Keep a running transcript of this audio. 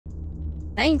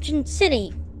Ancient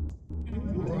city.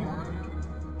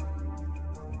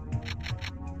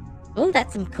 Oh,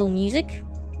 that's some cool music.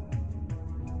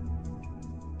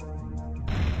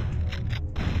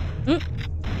 Hmm.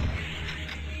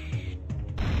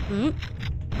 Hmm.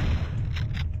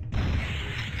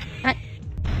 Right.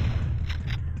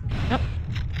 Nope.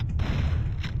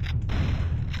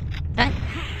 Right.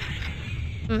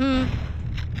 Mm-hmm.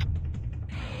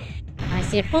 I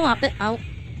see a pull up it. Oh.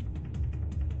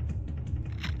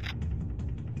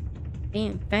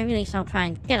 At very least I'll try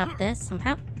and get up there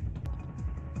somehow.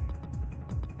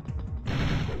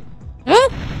 Oh!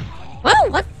 Whoa,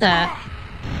 what the?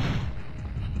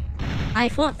 I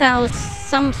thought that was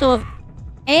some sort of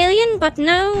alien, but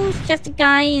no, it's just a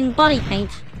guy in body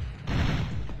paint.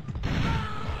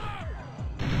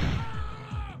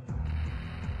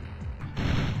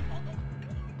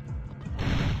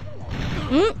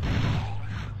 Hmm?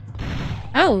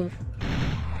 Oh.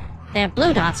 They're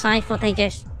blue dots. I thought they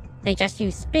just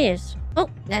use spears. Oh,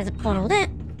 there's a portal there.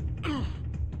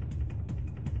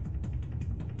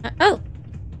 Oh.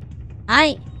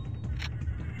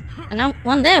 And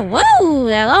one there. Whoa,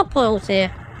 there are portals here.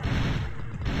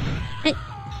 Hey.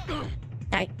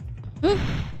 Die.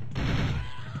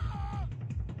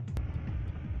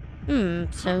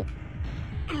 So.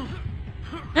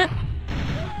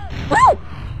 Whoa!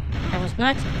 That was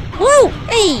nuts. Whoa!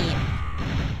 Hey!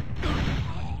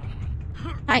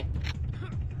 Hi.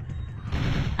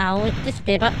 I'll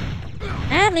disappear, but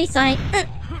at least I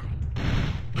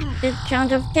did a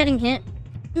chance of getting hit.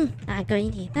 I'm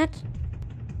going to need that.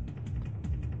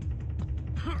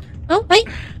 Oh, wait!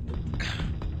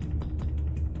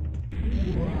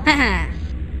 Haha!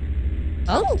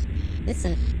 Oh! This is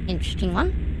an interesting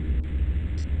one.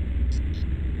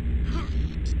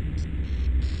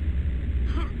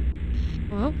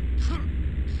 Oh.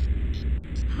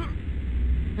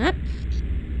 Up.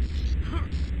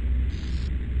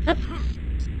 Up.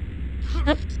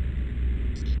 Up.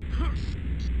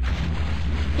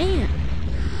 Yeah.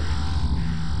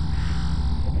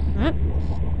 Up.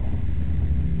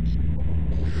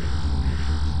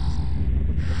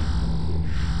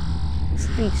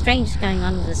 Something strange is going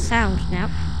on with the sound now.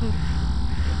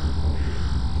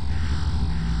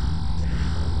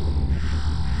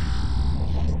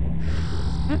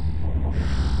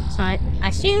 So I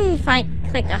assume if I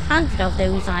click 100 of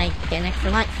those, I get an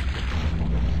extra life.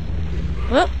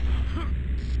 Whoa!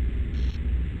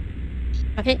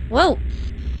 Okay, whoa!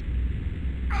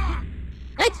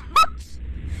 Nice!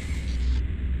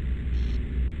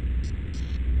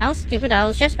 How stupid, I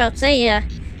was just about to say,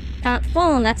 can't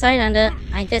fall on that side, and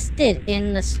I just did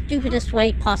in the stupidest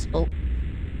way possible.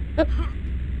 Oop.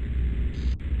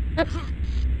 Oop.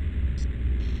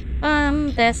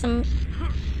 There's some...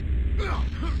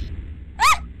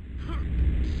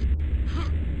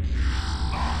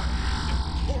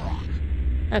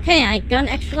 Okay, I got an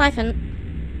extra life and...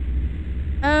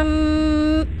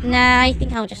 Nah, I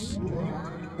think I'll just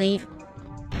leave.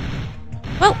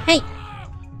 Whoa, hey!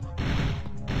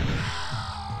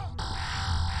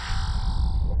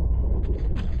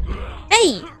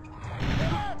 Hey!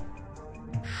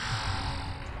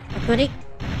 Goody.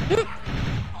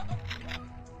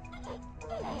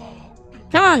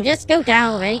 Come on, just go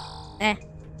down already. There.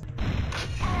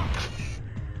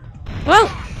 Whoa!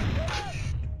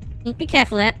 Need to be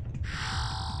careful of that.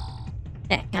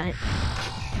 There, got it.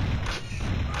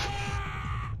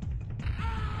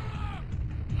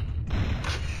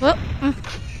 Whoop.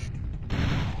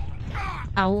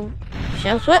 Oh,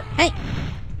 shell sweat. Hey.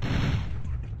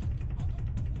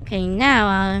 Okay, now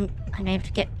I'm able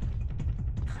to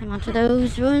climb onto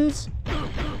those ruins.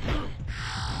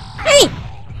 Hey.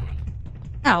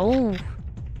 Oh.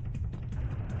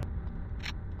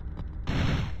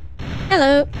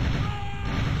 Hello.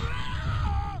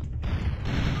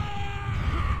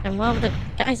 And while the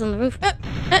guys on the roof. Huh?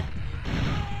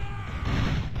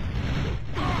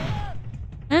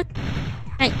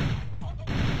 Hey.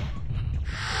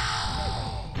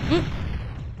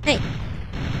 Hey.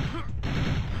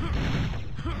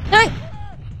 Die.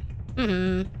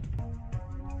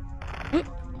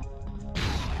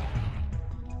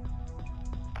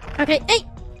 Okay. Hey.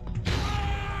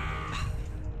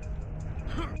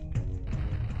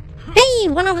 Hey,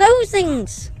 one of those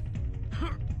things.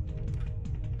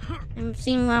 Haven't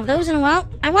seen one of those in a while.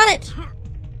 I want it!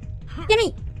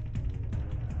 Gimme!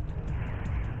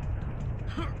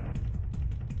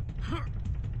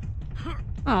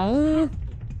 Oh.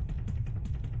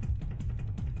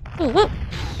 Oh, whoa!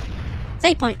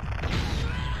 Save point.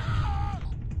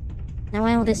 Now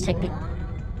where will this take me?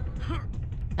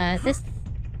 Is this...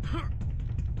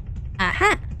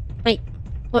 Aha! Wait,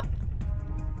 what?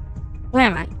 Where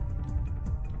am I?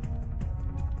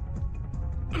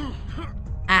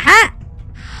 Aha!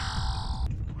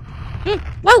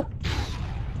 Whoa!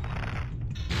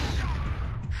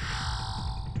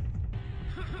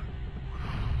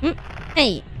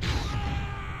 Hey!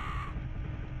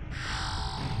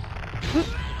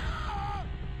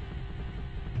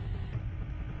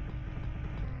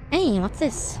 Hey, what's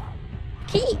this?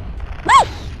 Key! Whoa!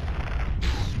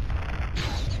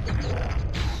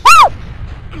 Whoa!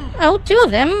 Oh, two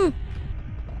of them!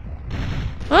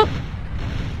 Oh!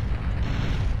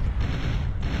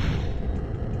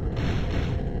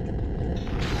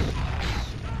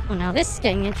 Oh, now this is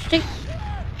getting interesting.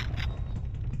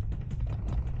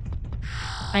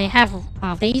 I have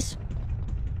one of these.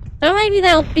 So maybe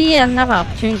there'll be another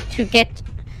opportunity to get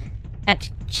that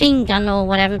chain gun or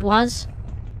whatever it was.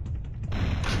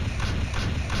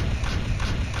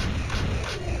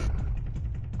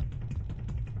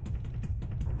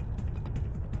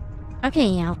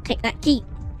 Okay, I'll take that key.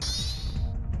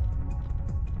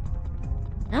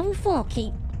 Level 4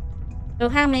 key. So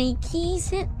how many keys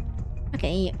hit?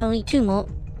 Okay, only 2 more.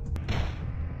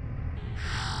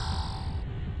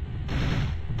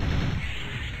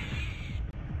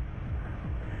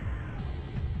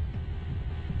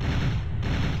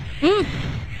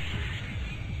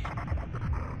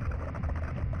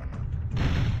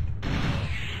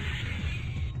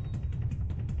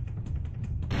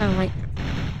 Oh wait.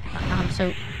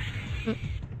 So...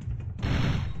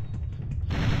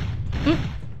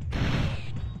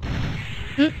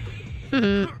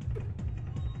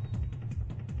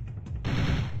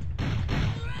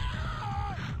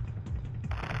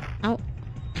 Oh.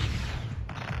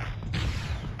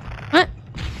 What?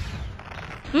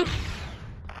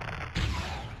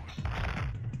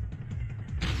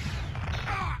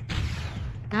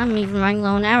 I'm even running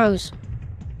low on arrows.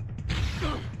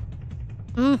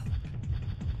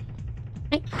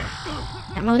 Hey.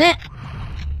 Ammo there.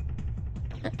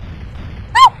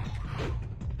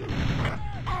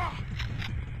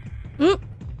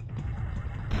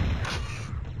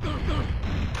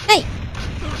 Hey.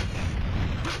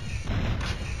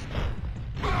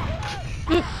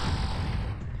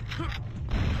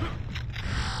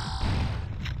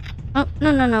 Oh,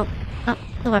 no. Not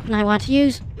the weapon I want to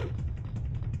use.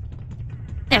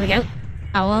 There we go.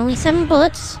 Oh, only 7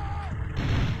 bullets.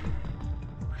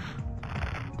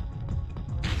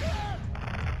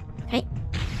 Okay.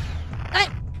 Ah!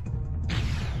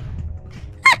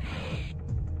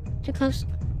 Too close.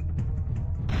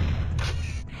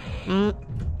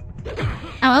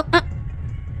 Oh,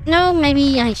 no,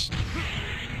 maybe I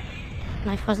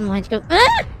knife wasn't the way to go.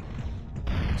 Ah!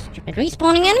 Stupid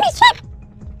respawning enemies.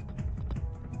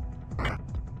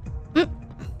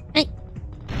 Hey.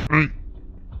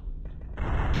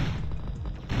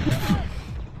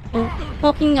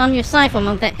 Walking on your side for a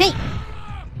moment there. Hey!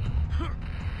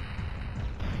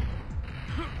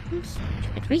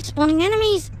 Stupid respawning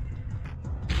enemies!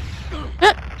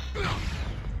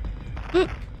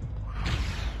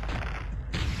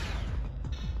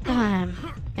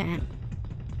 Damn.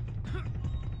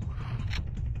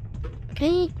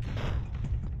 Okay.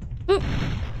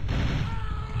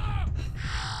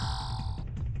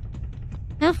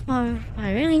 Health bar.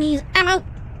 I really need ammo.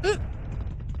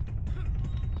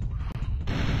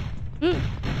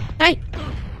 Hey!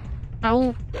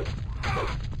 Oh.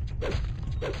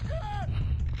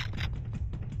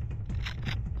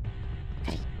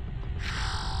 Okay.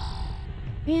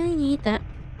 Really need that.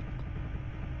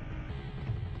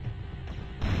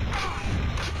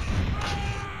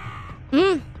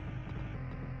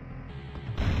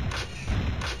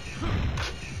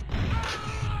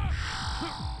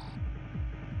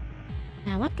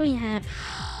 Now what do we have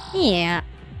here?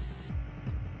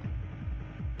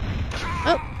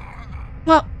 Oh!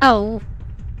 Well, oh!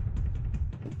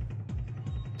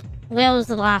 Where was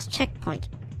the last checkpoint?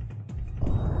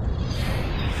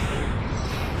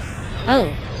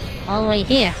 Oh! All the way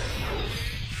here.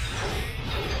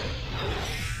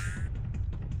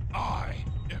 I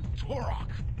am Torok.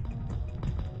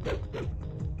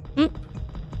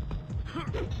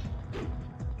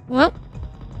 Well.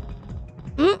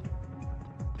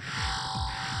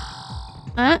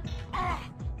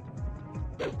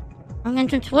 Wrong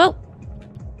entrance. Whoa!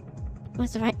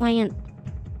 Where's the right way in?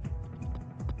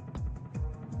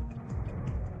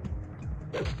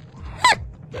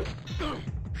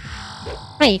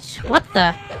 Wait, what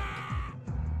the?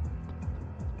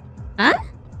 Huh?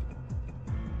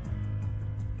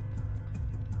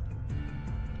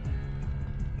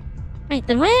 Wait,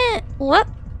 then where? What?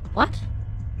 What?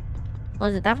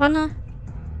 Was it that one?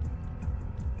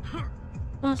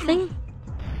 Last thing?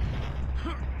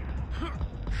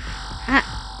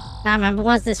 I remember,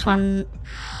 was this one...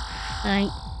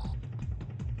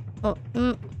 Oh,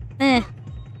 eh.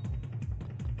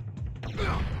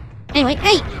 Anyway,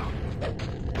 hey!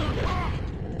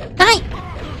 Die!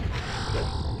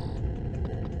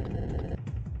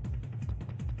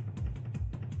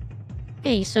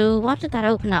 Okay, so what did that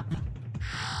open up?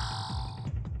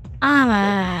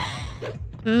 Armor.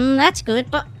 That's good,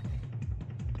 but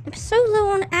I'm so low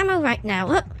on ammo right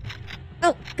now.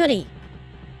 Oh, goody.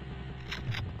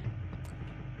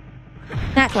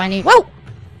 That's what I need. Whoa!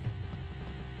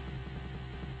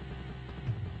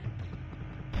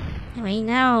 Anyway,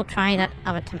 now I'll try that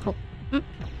other temple.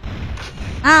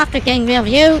 After getting rid of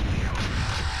you.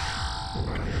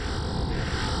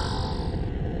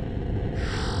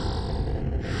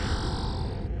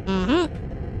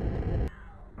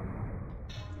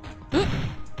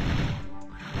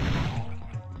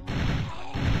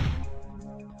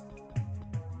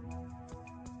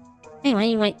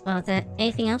 Anyway, wait, was there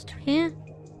anything else to here?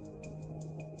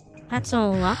 That's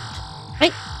all locked.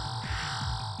 Wait!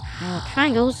 More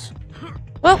triangles.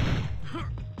 Whoa!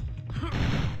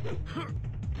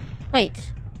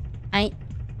 Wait. I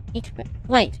need to...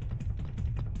 Wait.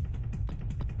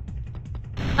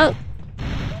 Oh!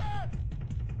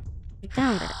 You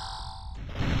found it.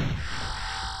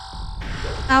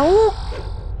 Ow!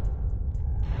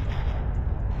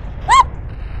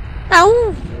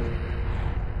 Ow!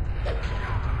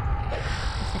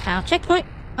 There's the foul checkpoint.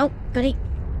 Oh, goody.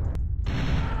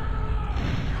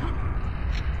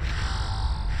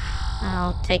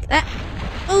 I'll take that.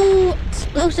 Oh,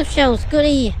 explosive shells,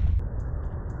 goody.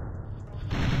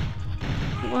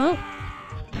 Whoa.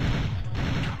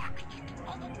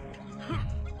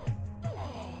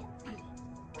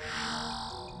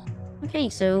 Okay,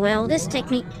 so, well, this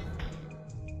take me...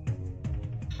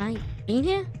 I been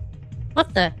here?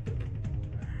 What the?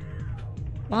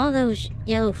 What are those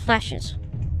yellow flashes?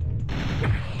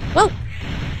 Whoa!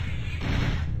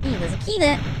 Hey, there's a key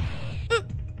there.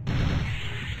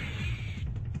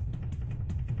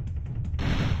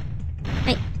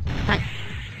 Hey, hi.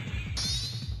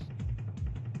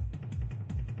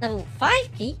 Level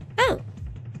 5 key? Oh!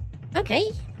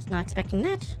 Okay, was not expecting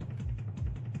that.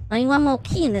 Only one more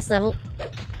key in this level.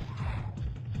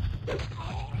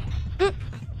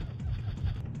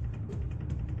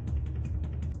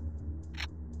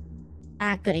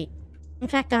 Ah, goody. In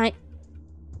fact, I...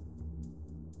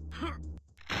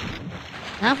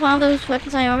 Not one of those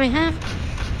weapons I already have.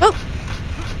 Oh!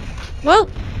 Whoa!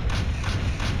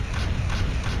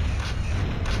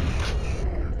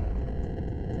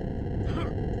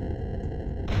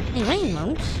 Hey, wait a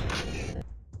moment.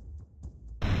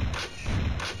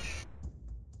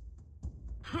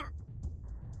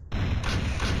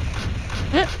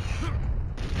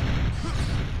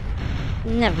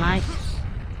 Never mind.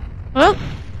 Oh!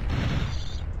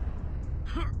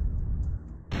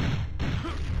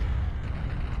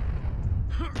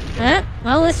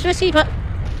 Well, it's risky, but...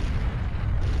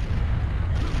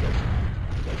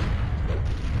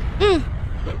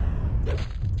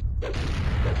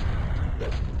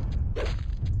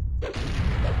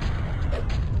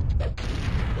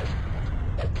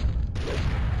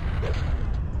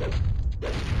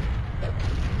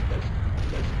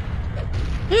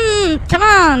 Come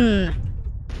on!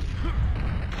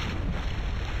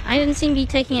 I didn't seem to be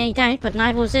taking any damage, but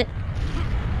neither was it.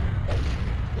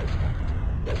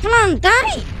 Come on,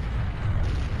 die!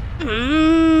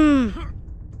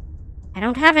 I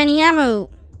don't have any ammo.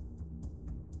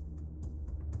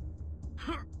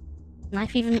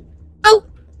 Knife even... Oh!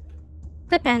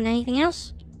 Clip and anything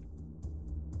else?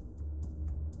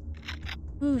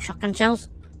 Ooh, shotgun shells.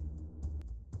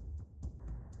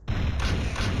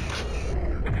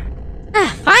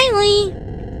 Ah, finally!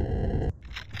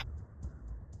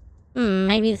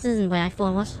 Maybe this isn't where I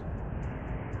thought it was.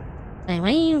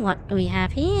 Anyway, what do we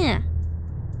have here?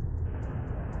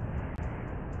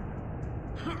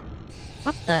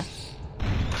 What the?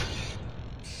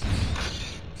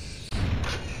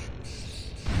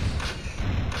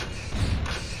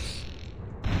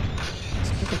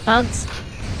 Stupid bugs.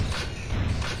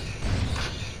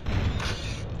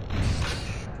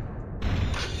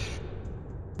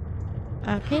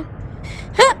 Okay.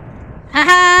 Ha! Ha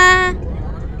ha!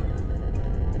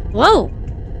 Whoa!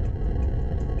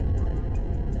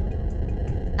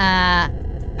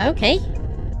 Okay.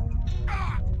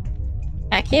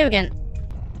 Back here again.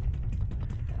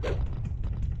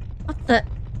 What the?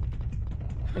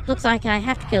 It looks like I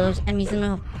have to kill those enemies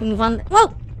and move on.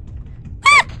 Whoa!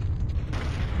 Ah!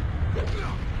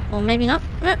 Or maybe not.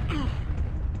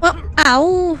 Whoa!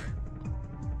 Ow!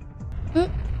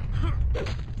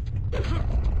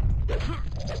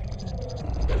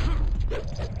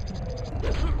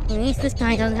 At least this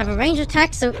guy doesn't have a range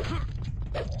attack, so...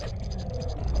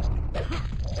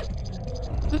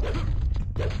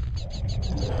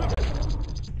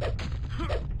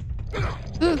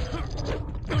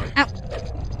 Ow.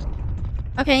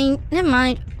 Okay, never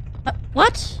mind.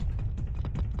 What?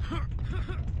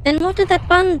 Then what did that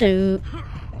bun do?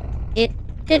 It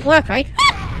did work, right?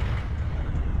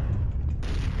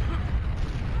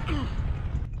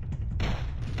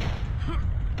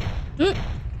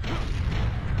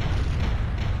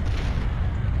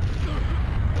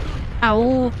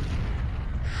 Ow.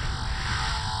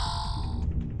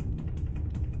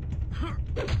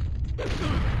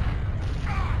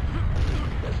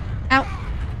 Ow.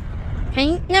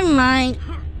 Okay, never mind.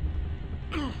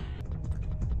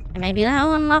 Maybe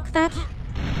that'll unlock that.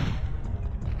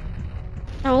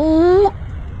 Oh!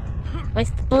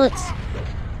 Waste the bullets.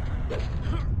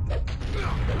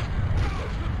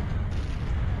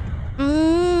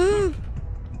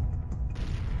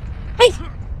 Wait!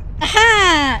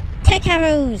 Aha! Tech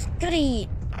arrows! Goody!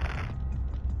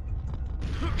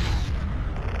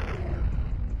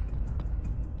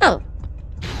 Oh.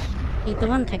 Need the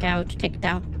one tech arrow to take it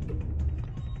down.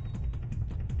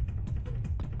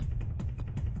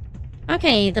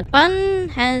 Okay, the button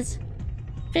has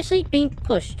officially been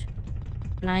pushed.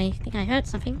 And I think I heard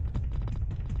something.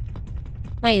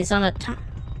 Wait, it's on a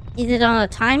is it on a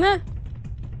timer?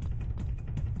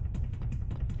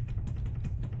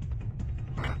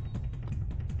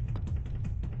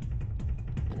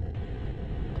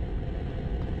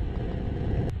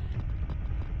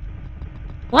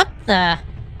 What the?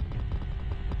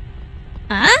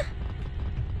 Huh?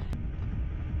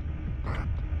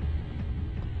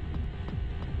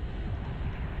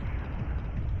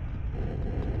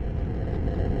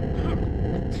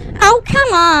 Oh,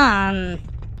 come on!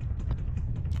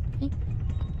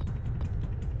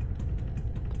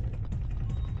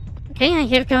 Okay, I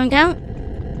hear it going down.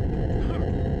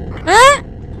 Ah!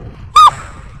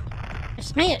 I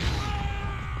just made it.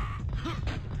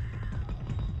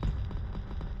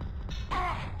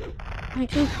 I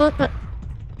do but...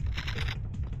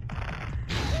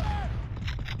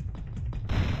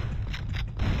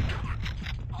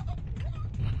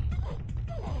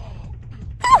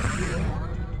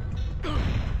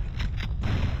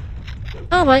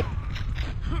 Oh boy.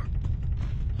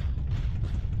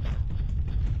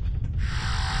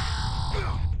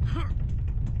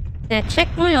 There,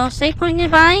 checkpoint or save point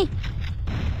nearby.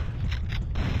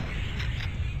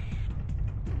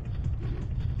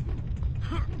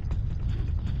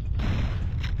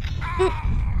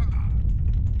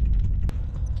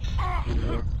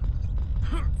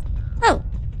 Oh.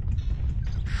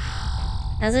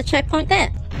 There's a checkpoint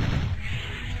there.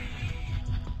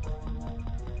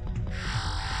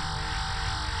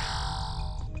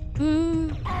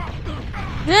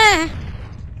 Ah!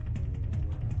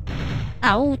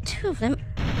 Ow, two of them.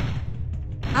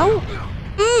 Ow!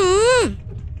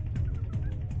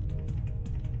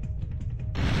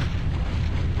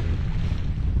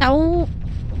 Ow!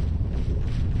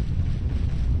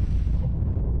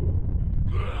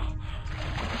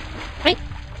 Wait!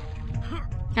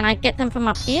 Can I get them from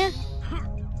up here?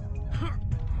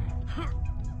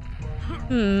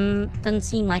 Doesn't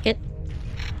seem like it.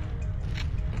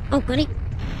 Oh, goody.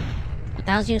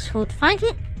 That was useful to find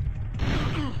it.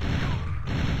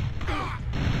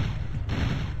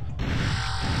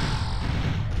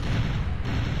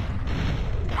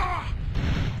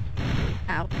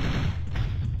 Ow.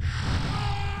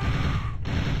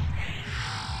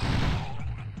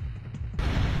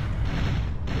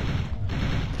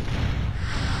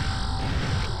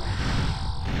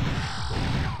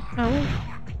 Oh.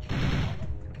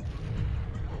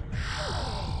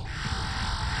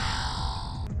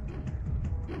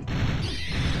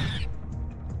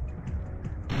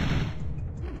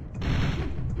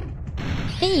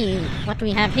 Hey, what do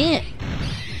we have here?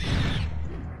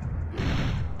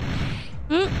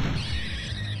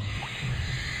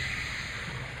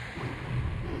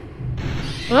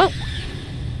 Whoa!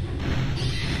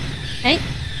 Hey!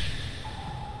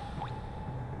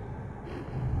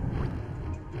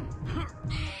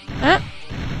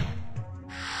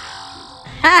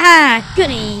 Ha!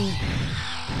 Goody!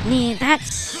 Yeah,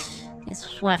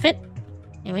 it's worth it.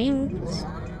 Anyways.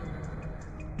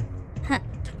 Huh,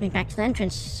 took me back to the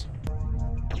entrance.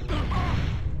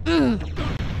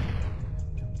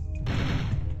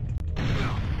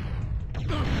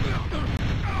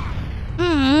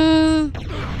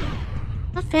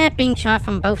 Not fair being shot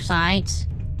from both sides.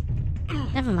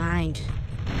 Never mind.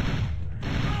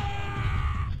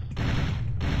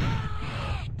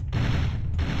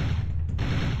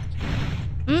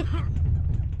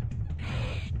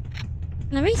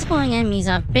 The respawning enemies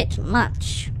are a bit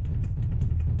much.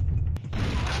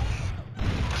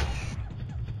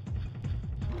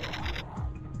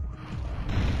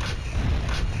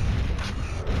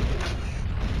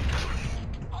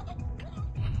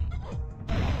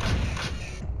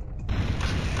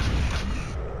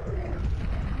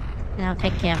 And I'll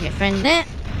take care of your friend there.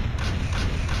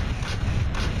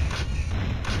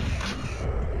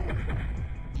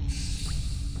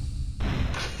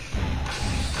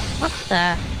 What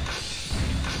the?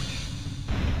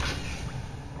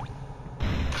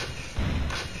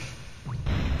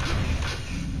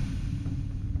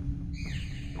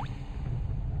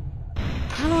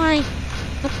 How do I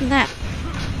open that?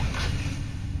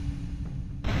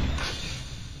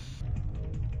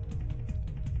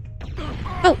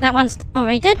 Oh, that one's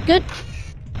already dead. Good.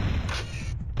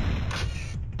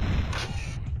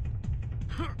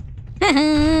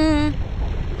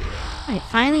 Alright,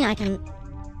 finally I can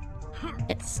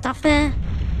get stuff there.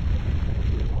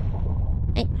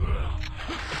 Hey.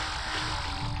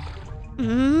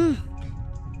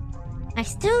 I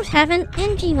still have an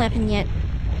energy weapon yet.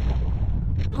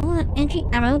 Oh, an energy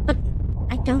ammo, but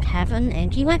I don't have an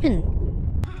energy weapon.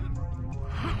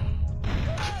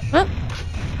 Well.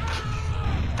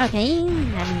 Okay,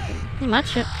 pretty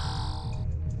much. I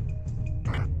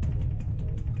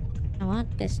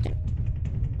want this do.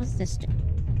 What's this do?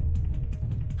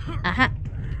 Aha!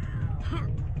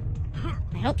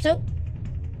 I hope so.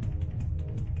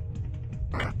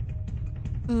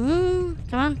 Come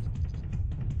on.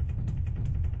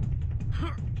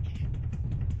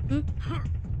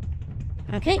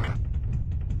 Okay.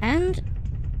 And...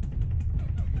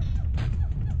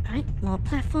 Alright, more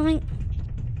platforming.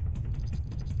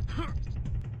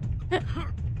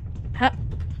 Ha!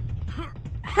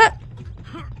 Ha!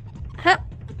 Ha!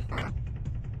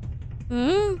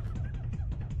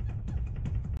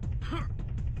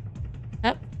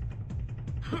 Up.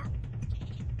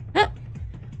 Up.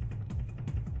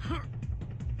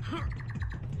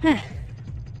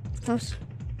 Close.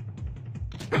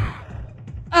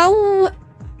 Oh!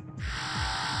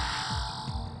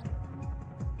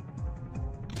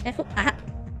 Careful. Aha!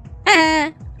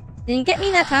 Ah! Didn't get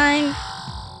me that time.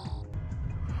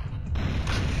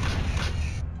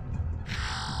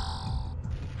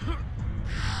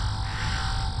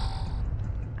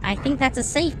 I think that's a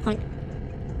save point.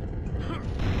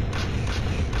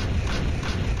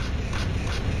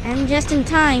 And just in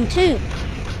time, too.